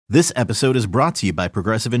This episode is brought to you by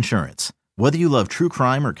Progressive Insurance. Whether you love true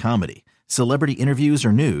crime or comedy, celebrity interviews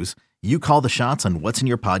or news, you call the shots on what's in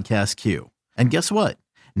your podcast queue. And guess what?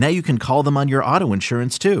 Now you can call them on your auto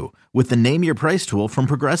insurance too with the Name Your Price tool from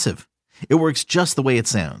Progressive. It works just the way it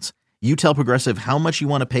sounds. You tell Progressive how much you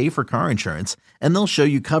want to pay for car insurance, and they'll show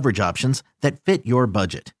you coverage options that fit your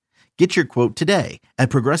budget. Get your quote today at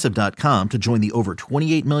Progressive.com to join the over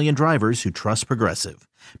 28 million drivers who trust Progressive.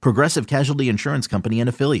 Progressive Casualty Insurance Company and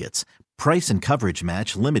Affiliates. Price and coverage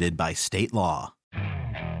match limited by state law.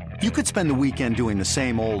 You could spend the weekend doing the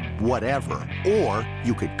same old whatever, or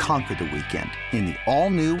you could conquer the weekend in the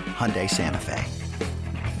all-new Hyundai Santa Fe.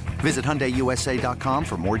 Visit HyundaiUSA.com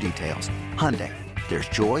for more details. Hyundai, there's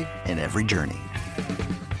joy in every journey.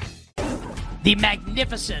 The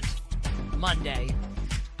magnificent Monday.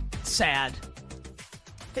 Sad.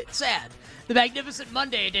 It's sad. The magnificent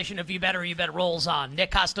Monday edition of You Better rolls on.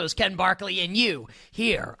 Nick Costos, Ken Barkley, and you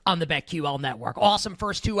here on the BetQL Network. Awesome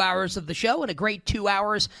first 2 hours of the show and a great 2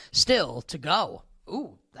 hours still to go.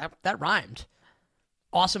 Ooh, that rhymed.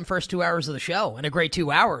 Awesome first 2 hours of the show and a great 2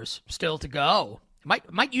 hours still to go.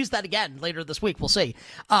 Might use that again later this week. We'll see.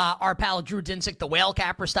 Our pal Drew Dinsick, the whale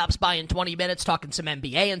capper, stops by in 20 minutes talking some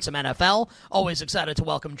NBA and some NFL. Always excited to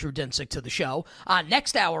welcome Drew Dinsick to the show.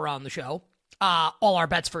 Next hour on the show, all our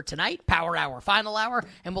bets for tonight, Power Hour, Final Hour,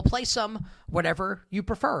 and we'll play some whatever you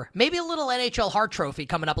prefer. Maybe a little NHL Hart Trophy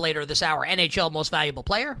coming up later this hour. NHL Most Valuable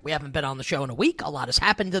Player. We haven't been on the show in a week. A lot has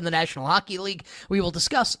happened in the National Hockey League. We will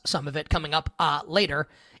discuss some of it coming up later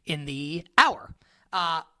in the hour.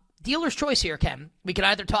 Dealer's choice here, Ken. We can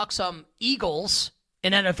either talk some Eagles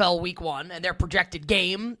in NFL Week 1 and their projected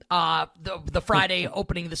game, the Friday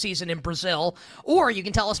opening the season in Brazil, or you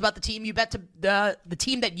can tell us about the team you bet to the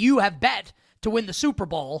team that you have bet to win the Super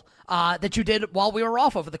Bowl that you did while we were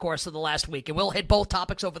off over the course of the last week. And we'll hit both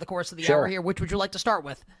topics over the course of the hour here. Which would you like to start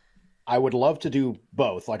with? I would love to do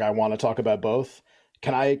both. Like, I want to talk about both.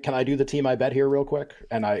 Can I do the team I bet here real quick?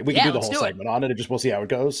 And we can do the whole segment on it. We'll see how it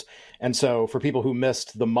goes. And so for people who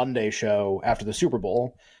missed the Monday show after the Super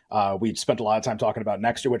Bowl, we spent a lot of time talking about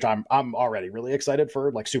next year, which I'm already really excited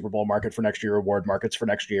for, like Super Bowl market for next year, award markets for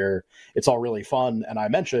next year. It's all really fun. And I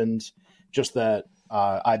mentioned just that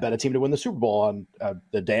I bet a team to win the Super Bowl on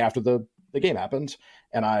the day after the game happened.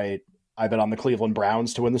 And I bet on the Cleveland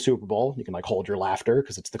Browns to win the Super Bowl. You can hold your laughter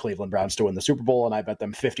because it's the Cleveland Browns to win the Super Bowl. And I bet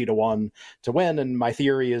them 50-1 to win. And my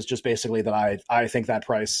theory is just basically that I think that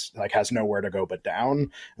price has nowhere to go but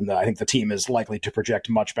down. And that I think the team is likely to project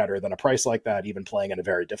much better than a price like that, even playing in a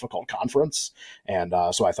very difficult conference. And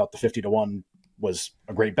so I thought the 50-1 was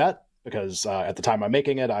a great bet. Because at the time I'm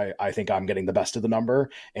making it, I think I'm getting the best of the number.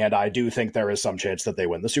 And I do think there is some chance that they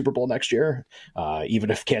win the Super Bowl next year, even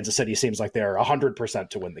if Kansas City seems like they're 100%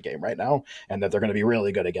 to win the game right now, and that they're going to be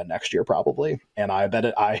really good again next year probably. And I bet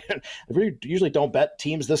it. I really usually don't bet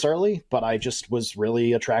teams this early, but I just was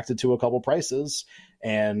really attracted to a couple prices.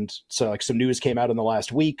 And so some news came out in the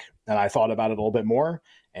last week, and I thought about it a little bit more,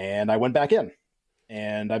 and I went back in,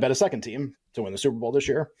 and I bet a second team to win the Super Bowl this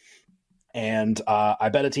year. And I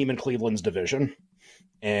bet a team in Cleveland's division,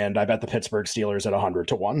 and I bet the Pittsburgh Steelers at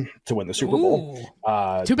 100-1 to win the Super Bowl.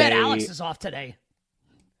 Too bad Alex is off today.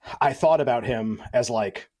 I thought about him as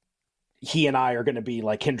he and I are going to be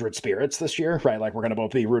kindred spirits this year, right? We're going to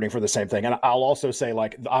both be rooting for the same thing. And I'll also say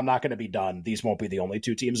I'm not going to be done. These won't be the only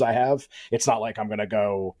two teams I have. It's not like I'm going to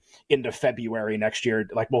go into February next year.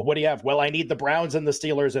 Well, what do you have? Well, I need the Browns and the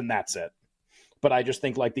Steelers, and that's it. But I just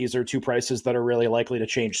think these are two prices that are really likely to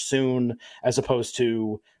change soon, as opposed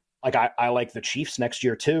to I like the Chiefs next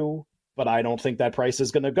year too, but I don't think that price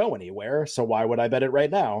is going to go anywhere. So why would I bet it right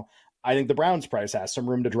now? I think the Browns price has some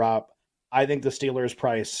room to drop. I think the Steelers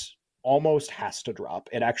price almost has to drop.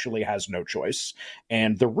 It actually has no choice.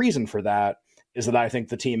 And the reason for that is that I think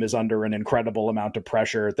the team is under an incredible amount of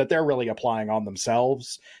pressure that they're really applying on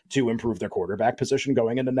themselves to improve their quarterback position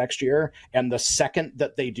going into next year. And the second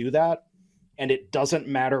that they do that, and it doesn't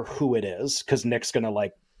matter who it is, because Nick's going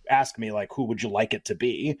to ask me who would you like it to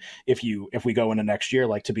be if we go into next year,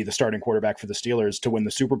 to be the starting quarterback for the Steelers to win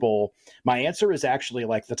the Super Bowl. My answer is actually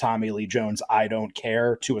the Tommy Lee Jones, I don't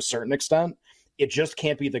care to a certain extent. It just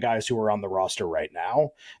can't be the guys who are on the roster right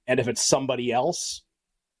now. And if it's somebody else,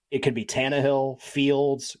 it could be Tannehill,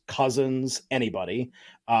 Fields, Cousins, anybody.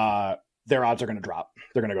 their odds are going to drop.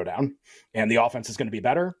 They're going to go down, and the offense is going to be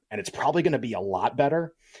better, and it's probably going to be a lot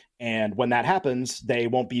better. And when that happens, they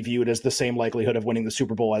won't be viewed as the same likelihood of winning the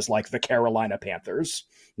Super Bowl as like the Carolina Panthers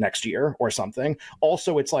next year or something.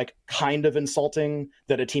 Also, it's like kind of insulting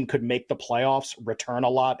that a team could make the playoffs, return a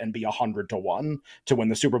lot, and be 100-1 to win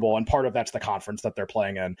the Super Bowl. And part of that's the conference that they're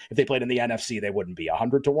playing in. If they played in the NFC, they wouldn't be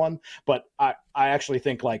 100-1. But I actually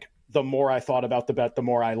think like the more I thought about the bet, the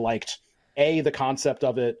more I liked the concept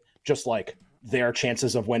of it, just like their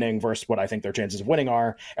chances of winning versus what I think their chances of winning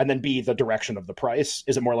are, and then B, the direction of the price.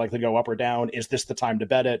 Is it more likely to go up or down? Is this the time to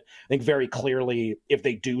bet it? I think very clearly if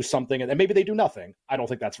they do something, and maybe they do nothing, I don't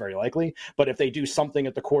think that's very likely, but if they do something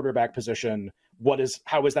at the quarterback position,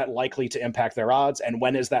 how is that likely to impact their odds, and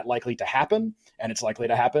when is that likely to happen? And it's likely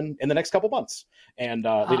to happen in the next couple months, and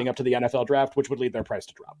leading up to the NFL draft, which would lead their price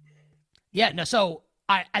to drop. Yeah, no, so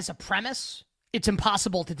as a premise, it's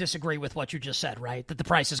impossible to disagree with what you just said, right? That the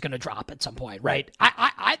price is going to drop at some point, right?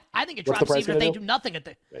 I think it drops even if they do nothing at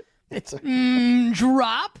the it's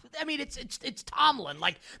drop. I mean, it's Tomlin.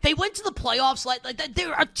 Like they went to the playoffs, like they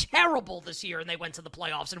are terrible this year, and they went to the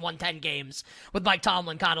playoffs and won 10 games with Mike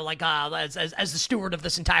Tomlin kind of like as the steward of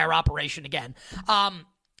this entire operation again. How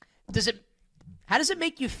does it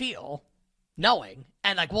make you feel? Knowing,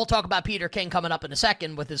 and like we'll talk about Peter King coming up in a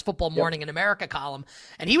second with his Football Morning in America column,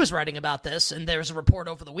 and he was writing about this, and there's a report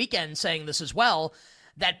over the weekend saying this as well,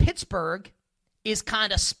 that Pittsburgh is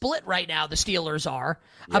kind of split right now, the Steelers are,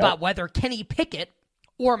 about whether Kenny Pickett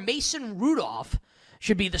or Mason Rudolph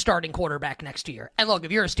should be the starting quarterback next year. And look,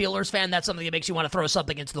 if you're a Steelers fan, that's something that makes you want to throw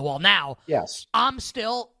something into the wall now. Yes. I'm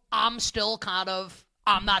still I'm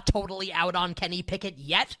not totally out on Kenny Pickett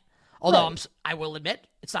yet, although I will admit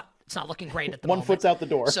it's not looking great at the moment. 1 foot's out the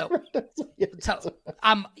door. So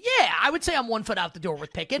I would say I'm 1 foot out the door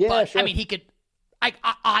with Pickett, but sure. I mean, he could.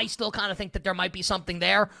 I still kind of think that there might be something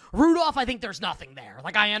there. Rudolph, I think there's nothing there.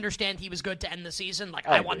 Like I understand he was good to end the season. Like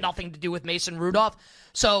I want nothing to do with Mason Rudolph.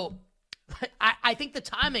 So I think the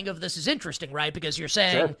timing of this is interesting, right? Because you're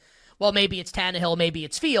saying, well, maybe it's Tannehill, maybe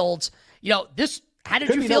it's Fields. You know, how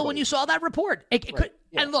did you feel when you saw that report? It could.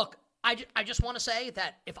 Yeah. And look, I just want to say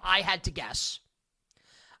that if I had to guess,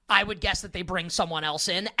 I would guess that they bring someone else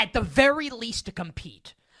in at the very least to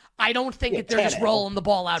compete. I don't think that they're just rolling the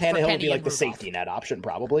ball out for Kenny. Tannehill would be like and the Rudolph. Safety net option,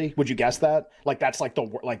 probably. Would you guess that? Like that's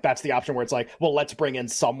the option where it's like, well, let's bring in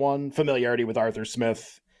someone, familiarity with Arthur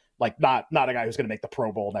Smith, like not a guy who's going to make the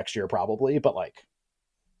Pro Bowl next year, probably, but like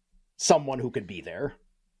someone who could be there.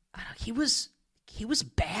 He was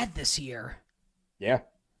bad this year. Yeah.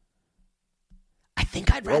 I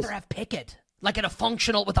think I'd rather have Pickett. Like with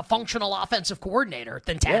a functional offensive coordinator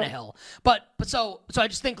than Tannehill. Yeah. But so I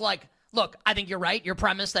just think like, look, I think you're right. Your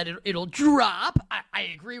premise that it'll drop. I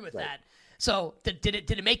agree with that. So did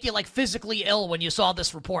it make you like physically ill when you saw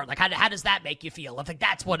this report? Like how does that make you feel? I think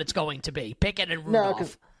that's what it's going to be. Pickett and Rudolph. No,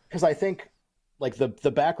 because I think like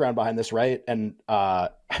the background behind this, right? And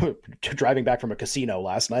driving back from a casino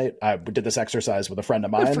last night, I did this exercise with a friend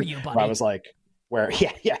of mine. Good for you, buddy. Where I was like,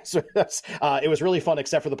 So it was really fun,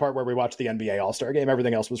 except for the part where we watched the NBA All-Star game.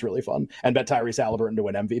 Everything else was really fun, and bet Tyrese Halliburton to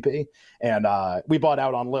win MVP. And we bought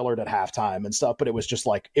out on Lillard at halftime and stuff, but it was just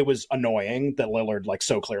like, it was annoying that Lillard like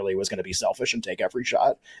so clearly was going to be selfish and take every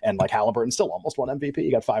shot. And like Halliburton still almost won MVP.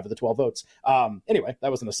 He got 5 of the 12 votes. Anyway,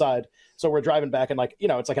 that was an aside. So we're driving back and like,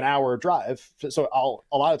 it's like an hour drive. So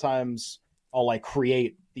a lot of times I'll like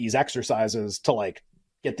create these exercises to like,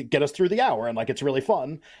 get us through the hour, and like it's really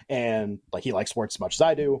fun, and like he likes sports as much as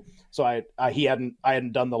I do, so I hadn't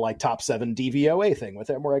done the like top 7 DVOA thing with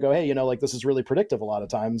him where I go, hey, like this is really predictive a lot of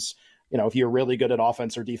times, if you're really good at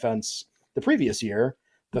offense or defense the previous year,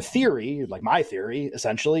 the theory, like my theory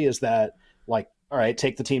essentially is that like, all right,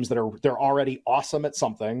 take the teams that they're already awesome at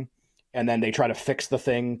something, and then they try to fix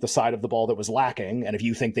the side of the ball that was lacking. And if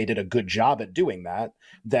you think they did a good job at doing that,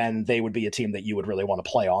 then they would be a team that you would really want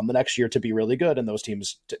to play on the next year to be really good. And those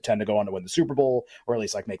teams tend to go on to win the Super Bowl, or at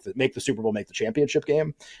least like make the Super Bowl, make the championship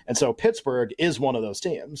game. And so Pittsburgh is one of those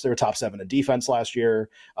teams. They were top 7 in defense last year.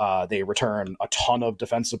 They return a ton of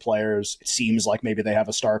defensive players. It seems like maybe they have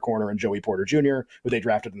a star corner in Joey Porter Jr., who they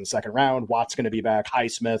drafted in the 2nd round. Watt's going to be back.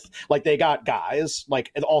 Highsmith. Like they got guys.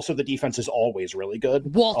 Like, and also the defense is always really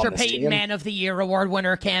good. Walter Payton Man of the Year award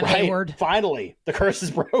winner Cam Hayward. Finally, the curse is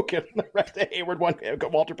broken. Hayward won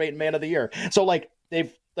Walter Payton Man of the Year. So like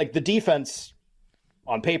they've like the defense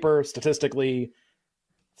on paper, statistically,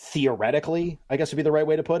 theoretically, I guess would be the right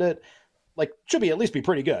way to put it, like should be at least be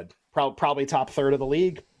pretty good. Probably top 3rd of the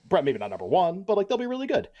league. maybe not number one, but like they'll be really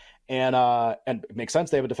good. And it makes sense.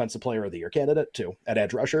 They have a defensive player of the year candidate too at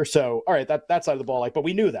edge rusher. So, all right, that side of the ball, like, but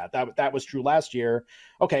we knew that was true last year.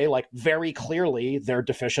 Okay. Like very clearly they're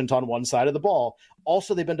deficient on one side of the ball.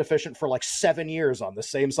 Also, they've been deficient for like 7 years on the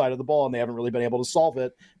same side of the ball, and they haven't really been able to solve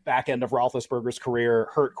it. Back end of Roethlisberger's career,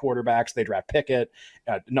 hurt quarterbacks. They draft Pickett,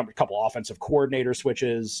 a couple offensive coordinator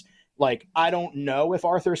switches. Like, I don't know if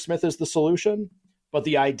Arthur Smith is the solution, but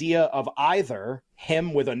the idea of either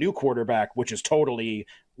him with a new quarterback, which is totally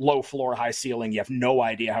low floor, high ceiling, you have no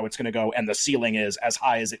idea how it's going to go, and the ceiling is as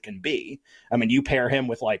high as it can be. I mean, you pair him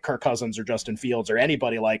with like Kirk Cousins or Justin Fields or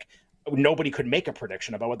anybody, like nobody could make a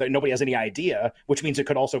prediction about what nobody has any idea, which means it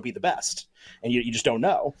could also be the best, and you just don't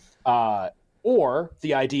know. Or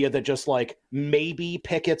the idea that just like maybe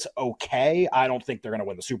Pickett's okay. I don't think they're going to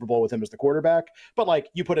win the Super Bowl with him as the quarterback, but like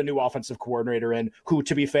you put a new offensive coordinator in who,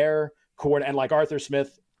 to be fair, and like Arthur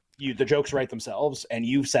Smith, the jokes write themselves, and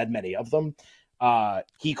you've said many of them.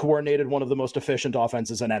 He coordinated one of the most efficient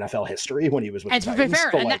offenses in NFL history when he was with the Titans.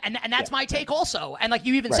 Fair, and that's my take also. And like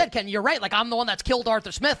you even said, Ken, you're right. Like I'm the one that's killed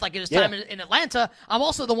Arthur Smith. Like in his time in Atlanta, I'm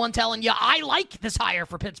also the one telling you I like this hire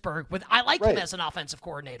for Pittsburgh. I like him as an offensive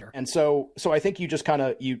coordinator. And so I think you just kind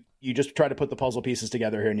of you just try to put the puzzle pieces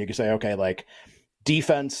together here, and you can say, okay, like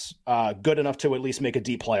defense, good enough to at least make a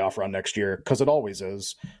deep playoff run next year, because it always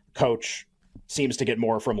is. Coach seems to get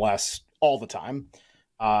more from less all the time.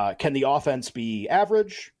 Can the offense be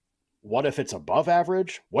average? What if it's above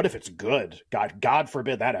average? What if it's good? God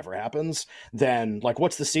forbid that ever happens. Then, like,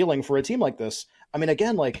 what's the ceiling for a team like this? I mean,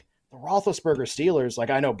 again, like the Roethlisberger Steelers, like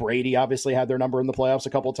I know Brady obviously had their number in the playoffs a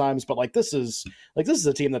couple of times, but like this is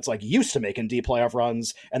a team that's like used to making deep playoff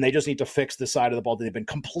runs, and they just need to fix the side of the ball that they've been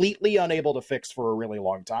completely unable to fix for a really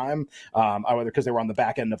long time. Either because they were on the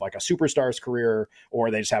back end of like a superstar's career, or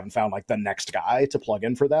they just haven't found like the next guy to plug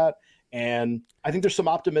in for that. And I think there's some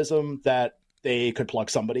optimism that they could plug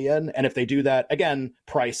somebody in. And if they do that, again,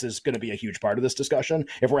 price is going to be a huge part of this discussion.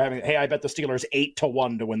 If we're having, hey, I bet the Steelers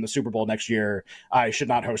 8-1 to win the Super Bowl next year, I should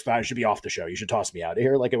not host that. I should be off the show. You should toss me out of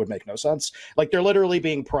here. Like, it would make no sense. Like, they're literally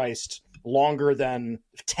being priced longer than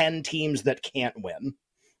 10 teams that can't win.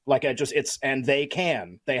 Like, and they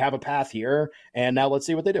have a path here. And now let's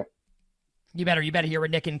see what they do. You better hear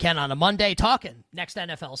with Nick and Ken on a Monday talking next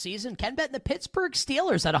NFL season. Ken betting the Pittsburgh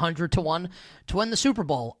Steelers at 100-1 to win the Super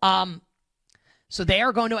Bowl. So they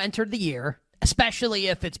are going to enter the year, especially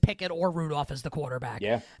if it's Pickett or Rudolph as the quarterback.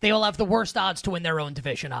 Yeah. They will have the worst odds to win their own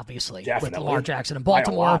division, obviously, Definitely. with Lamar Jackson in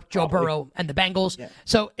Baltimore, Joe Burrow, and the Bengals. Yeah.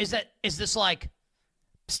 So is this like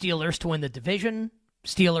Steelers to win the division,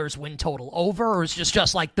 Steelers win total over, or is it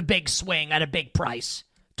just like the big swing at a big price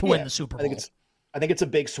to win the Super Bowl? I think it's a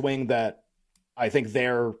big swing that I think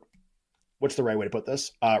they're, what's the right way to put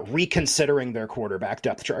this? Reconsidering their quarterback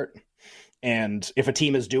depth chart. And if a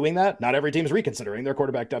team is doing that, not every team is reconsidering their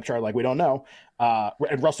quarterback depth chart. Like, we don't know.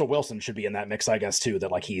 And Russell Wilson should be in that mix, I guess, too,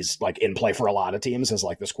 that like he's like in play for a lot of teams as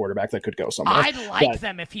like this quarterback that could go somewhere. I'd like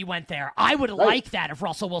them if he went there. I would like that if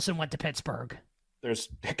Russell Wilson went to Pittsburgh. There's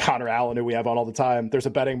Connor Allen, who we have on all the time. There's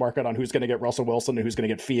a betting market on who's going to get Russell Wilson and who's going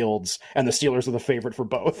to get Fields, and the Steelers are the favorite for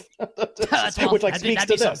both. That's awesome. Which like speaks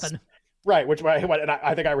to this. Something. Right, and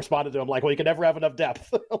I think I responded to him like, well, you can never have enough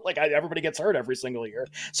depth. Like, everybody gets hurt every single year.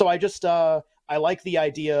 So I just I like the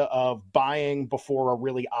idea of buying before a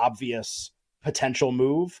really obvious potential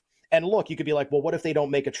move. And look, you could be like, well, what if they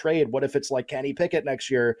don't make a trade? What if it's like Kenny Pickett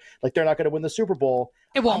next year? Like, they're not going to win the Super Bowl.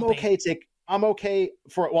 It won't be. I'm okay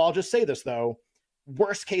for it. Well, I'll just say this though.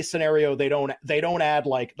 Worst case scenario, they don't add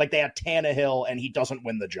like they had Tannehill and he doesn't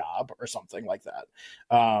win the job or something like that.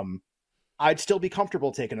 I'd still be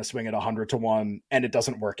comfortable taking a swing at 100-1 and it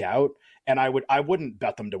doesn't work out. And I wouldn't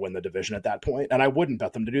bet them to win the division at that point. And I wouldn't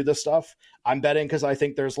bet them to do this stuff. I'm betting because I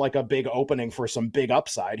think there's like a big opening for some big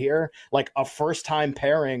upside here. Like a first time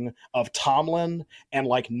pairing of Tomlin and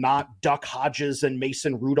like not Duck Hodges and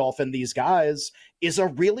Mason Rudolph and these guys is a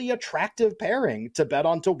really attractive pairing to bet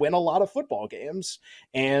on to win a lot of football games.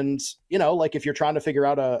 And, you know, like if you're trying to figure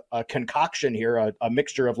out a concoction here, a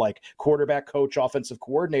mixture of like quarterback, coach, offensive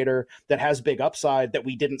coordinator that has big upside that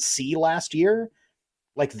we didn't see last year,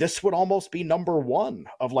 like this would almost be number one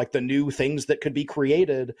of like the new things that could be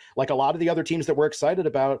created. Like a lot of the other teams that we're excited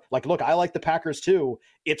about, like, look, I like the Packers too.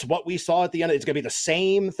 It's what we saw at the end. It's going to be the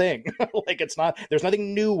same thing. Like there's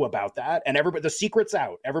nothing new about that. And the secret's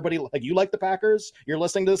out. Everybody, like, you like the Packers, you're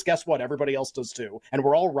listening to this, guess what? Everybody else does too. And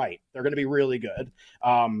we're all right. They're going to be really good.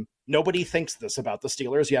 Nobody thinks this about the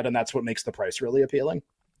Steelers yet. And that's what makes the price really appealing.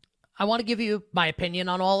 I want to give you my opinion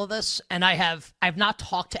on all of this. And I've not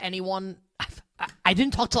talked to anyone. I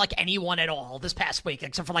didn't talk to like anyone at all this past week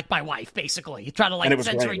except for like my wife, basically. Trying to like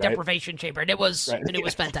sensory deprivation chamber. And it was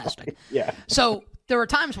fantastic. Yeah. So there are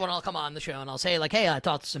times when I'll come on the show and I'll say like, hey, I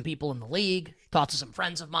talked to some people in the league, talked to some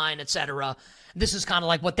friends of mine, etc. This is kind of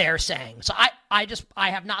like what they're saying. So I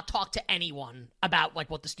have not talked to anyone about like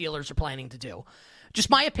what the Steelers are planning to do. Just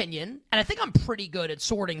my opinion, and I think I'm pretty good at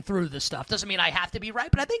sorting through this stuff. Doesn't mean I have to be right,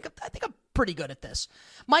 but I think I'm pretty good at this.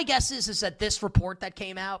 My guess is that this report that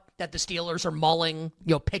came out that the Steelers are mulling,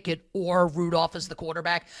 Pickett or Rudolph as the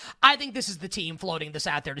quarterback. I think this is the team floating this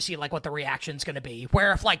out there to see like what the reaction's going to be.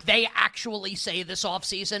 Where if like they actually say this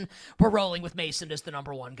offseason, we're rolling with Mason as the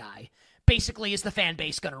number one guy. Basically, is the fan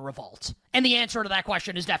base going to revolt? And the answer to that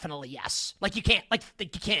question is definitely yes. Like you can't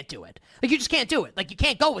do it. Like you just can't do it. Like you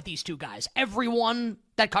can't go with these two guys. Everyone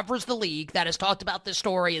that covers the league that has talked about this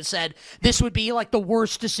story has said this would be like the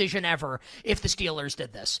worst decision ever if the Steelers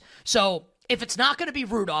did this. So if it's not going to be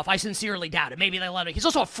Rudolph, I sincerely doubt it. Maybe they let him. He's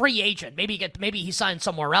also a free agent. Maybe he signed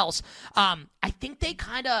somewhere else. I think they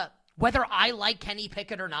kind of. Whether I like Kenny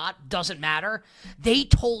Pickett or not doesn't matter. They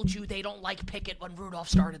told you they don't like Pickett when Rudolph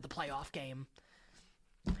started the playoff game.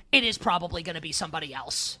 It is probably going to be somebody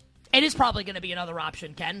else. It is probably going to be another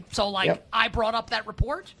option, Ken. So, I brought up that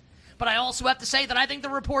report, but I also have to say that I think the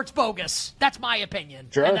report's bogus. That's my opinion.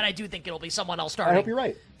 Sure. And that I do think it'll be someone else starting I hope you're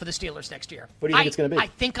right. For the Steelers next year. What do you think it's going to be? I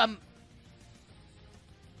think I'm...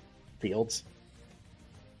 Fields?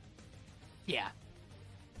 Yeah.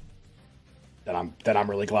 Then I'm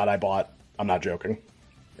really glad I bought. I'm not joking.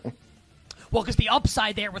 Well, because the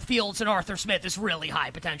upside there with Fields and Arthur Smith is really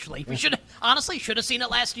high, potentially. We should have seen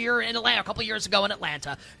it last year in Atlanta, a couple years ago in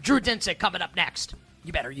Atlanta. Drew Dinsick coming up next.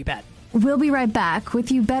 You better, you bet. We'll be right back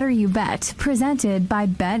with You Better You Bet, presented by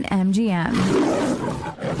BetMGM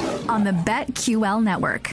on the BetQL network.